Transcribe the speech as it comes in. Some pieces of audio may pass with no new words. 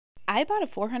I bought a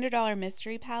 $400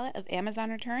 mystery pallet of Amazon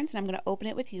returns, and I'm going to open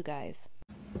it with you guys.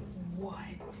 What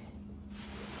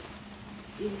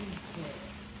is this?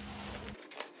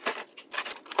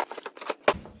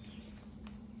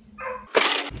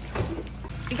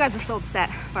 You guys are so upset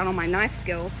about all my knife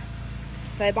skills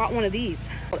that I bought one of these.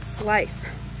 Slice.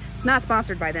 It's not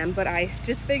sponsored by them, but I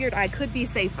just figured I could be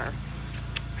safer.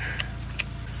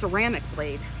 Ceramic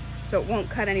blade, so it won't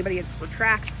cut anybody. It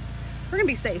retracts. We're gonna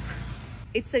be safe.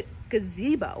 It's a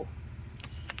gazebo.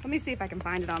 Let me see if I can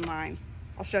find it online.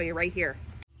 I'll show you right here.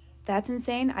 That's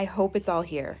insane. I hope it's all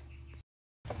here.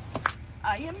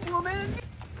 I am woman.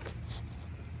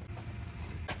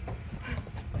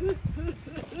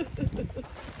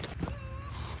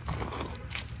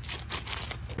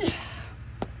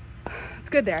 It's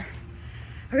good there.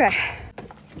 Okay.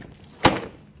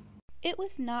 It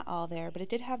was not all there, but it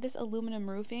did have this aluminum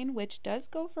roofing, which does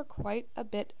go for quite a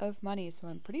bit of money, so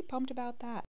I'm pretty pumped about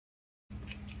that.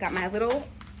 Got my little,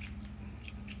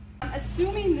 I'm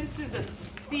assuming this is a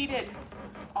seated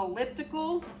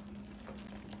elliptical.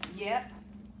 Yep.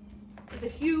 It's a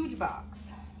huge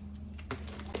box.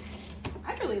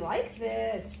 I really like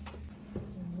this.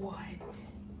 What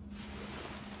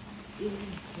is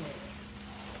this?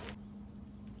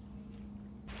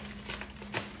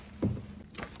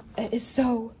 It is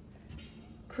so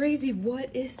crazy.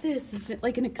 What is this? Is it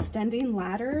like an extending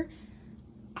ladder?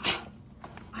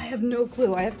 I have no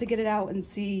clue. I have to get it out and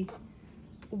see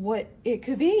what it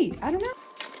could be. I don't know.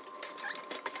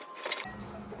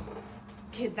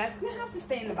 Kid, that's gonna have to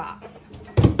stay in the box.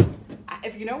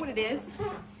 If you know what it is,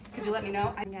 could you let me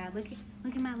know? Yeah, look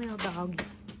at my little dog.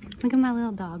 Look at my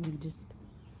little doggy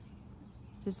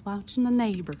just watching the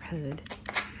neighborhood.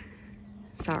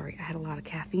 Sorry, I had a lot of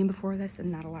caffeine before this and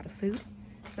not a lot of food.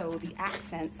 So the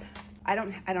accent, I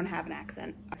don't have an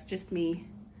accent. It's just me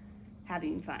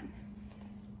having fun.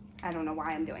 I don't know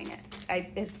why I'm doing it.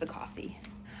 It's the coffee.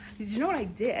 Did you know what I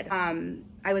did?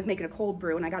 I was making a cold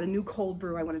brew and I got a new cold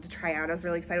brew I wanted to try out. I was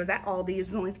really excited. I was at Aldi's, it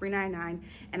was only $3.99,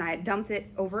 and I had dumped it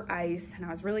over ice and I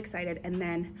was really excited. And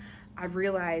then I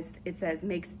realized it says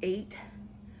makes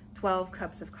 12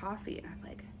 cups of coffee. And I was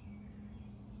like,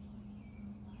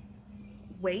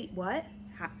 wait, what?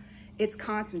 It's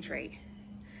concentrate.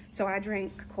 So I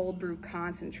drank cold brew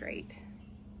concentrate.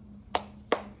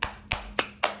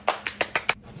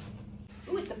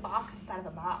 Ooh, it's a box inside of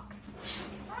a box.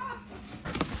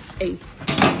 A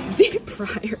deep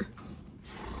fryer.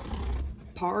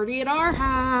 Party at our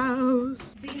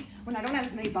house. See, when I don't have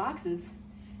as many boxes,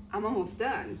 I'm almost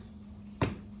done.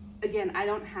 Again, I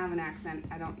don't have an accent.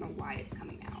 I don't know why it's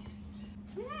coming out.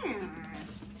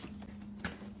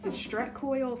 It's a strut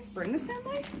coil spring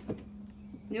assembly.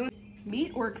 New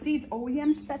meet or exceeds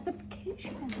OEM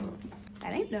specifications.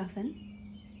 That ain't nothing.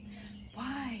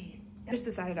 Why? I just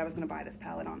decided I was gonna buy this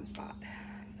pallet on the spot.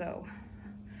 So,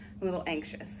 I'm a little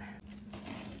anxious.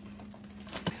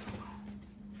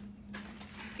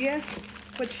 Yeah,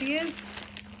 what she is,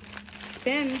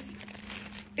 spins.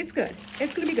 It's good.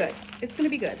 It's gonna be good. It's gonna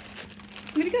be good.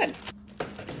 It's gonna be good.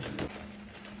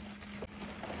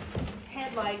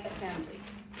 Headlight assembly.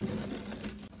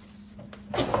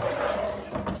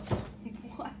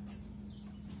 What?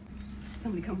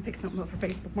 Somebody come pick something up for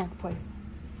Facebook Marketplace.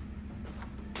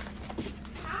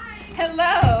 Hi.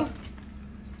 Hello.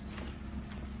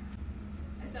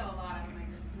 I sell a lot in my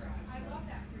garage. I love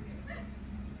that for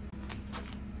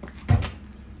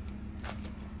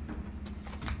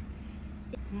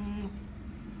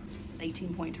you.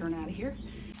 18-point turn out of here.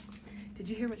 Did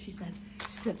you hear what she said? She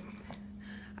said,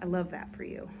 I love that for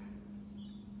you.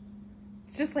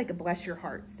 It's just like a bless your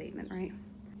heart statement, right?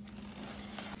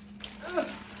 Ugh.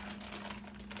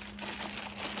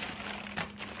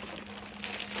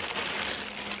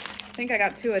 I think I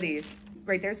got 2 of these.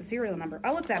 Right there's the serial number.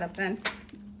 I'll look that up then.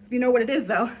 If you know what it is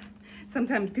though.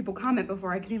 Sometimes people comment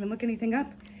before I can even look anything up.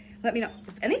 Let me know.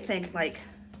 If anything, like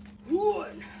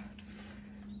 1,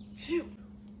 2.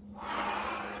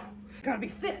 Gotta be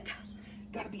fit.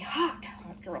 Gotta be hot.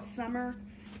 Hot girl summer.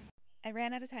 I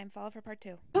ran out of time. Follow for part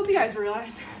 2. Hope you guys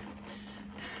realize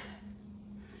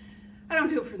I don't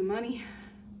do it for the money.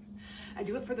 I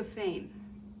do it for the fame.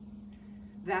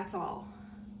 That's all.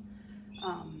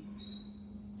 I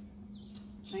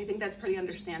think that's pretty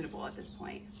understandable at this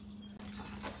point.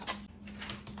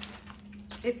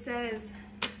 It says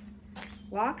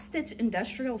lock stitch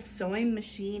industrial sewing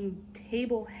machine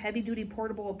table heavy duty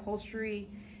portable upholstery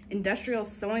industrial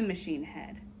sewing machine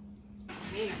head.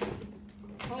 Man.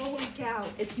 Holy cow,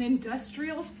 it's an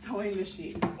industrial sewing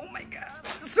machine. Oh my God,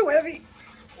 it's so heavy.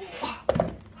 Oh.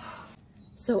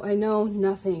 So I know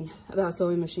nothing about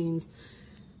sewing machines.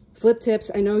 Flip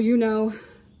tips, I know you know.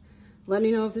 Let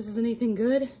me know if this is anything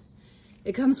good.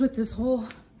 It comes with this whole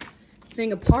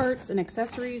thing of parts and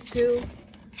accessories too.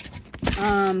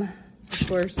 Of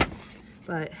course,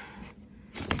 but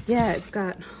yeah, it's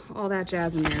got all that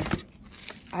jazz in there.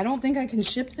 I don't think I can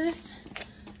ship this,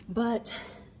 but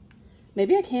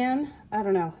maybe I can. I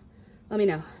don't know. Let me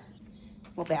know.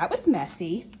 Well, that was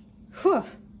messy. Whew.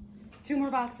 2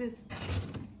 more boxes.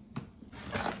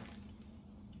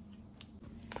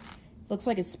 Looks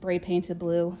like it's spray painted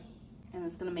blue. And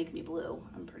it's gonna make me blue,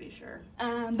 I'm pretty sure.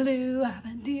 I'm blue. All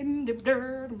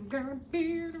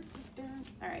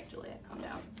right, Juliet, calm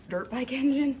down. Dirt bike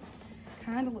engine.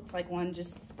 Kind of looks like one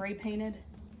just spray painted.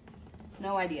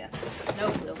 No idea. No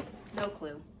clue. No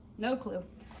clue. No clue.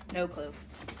 No clue.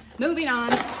 Moving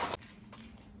on.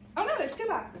 Oh no, there's 2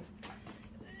 boxes.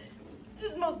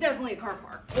 This is most definitely a car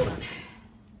part. Hold on.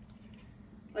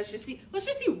 Let's just see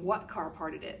what car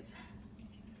part it is.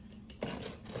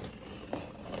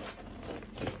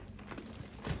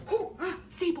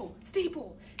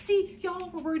 Staple. See, y'all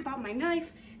were worried about my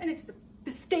knife, and it's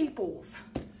the staples.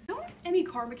 Don't any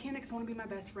car mechanics want to be my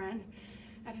best friend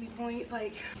at any point?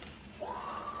 Like,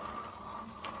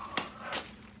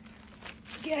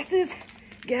 guesses.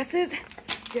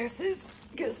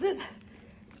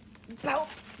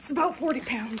 It's about 40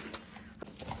 pounds.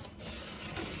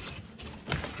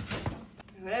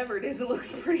 Whatever it is, it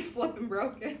looks pretty flippin'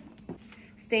 broken.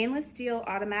 Stainless steel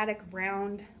automatic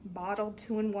round bottle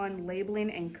 2-in-1 labeling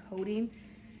and coding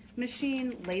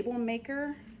machine label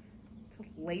maker. It's a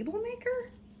label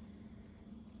maker?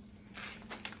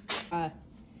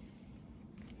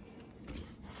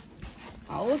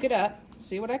 I'll look it up,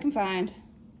 see what I can find.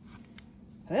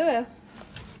 Hello.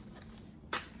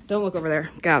 Don't look over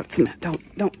there. God, it's not. Don't.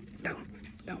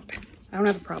 I don't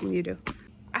have a problem, you do.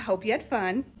 I hope you had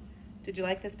fun. Did you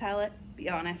like this palette? Be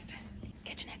honest.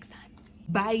 Catch you next time.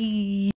 Bye.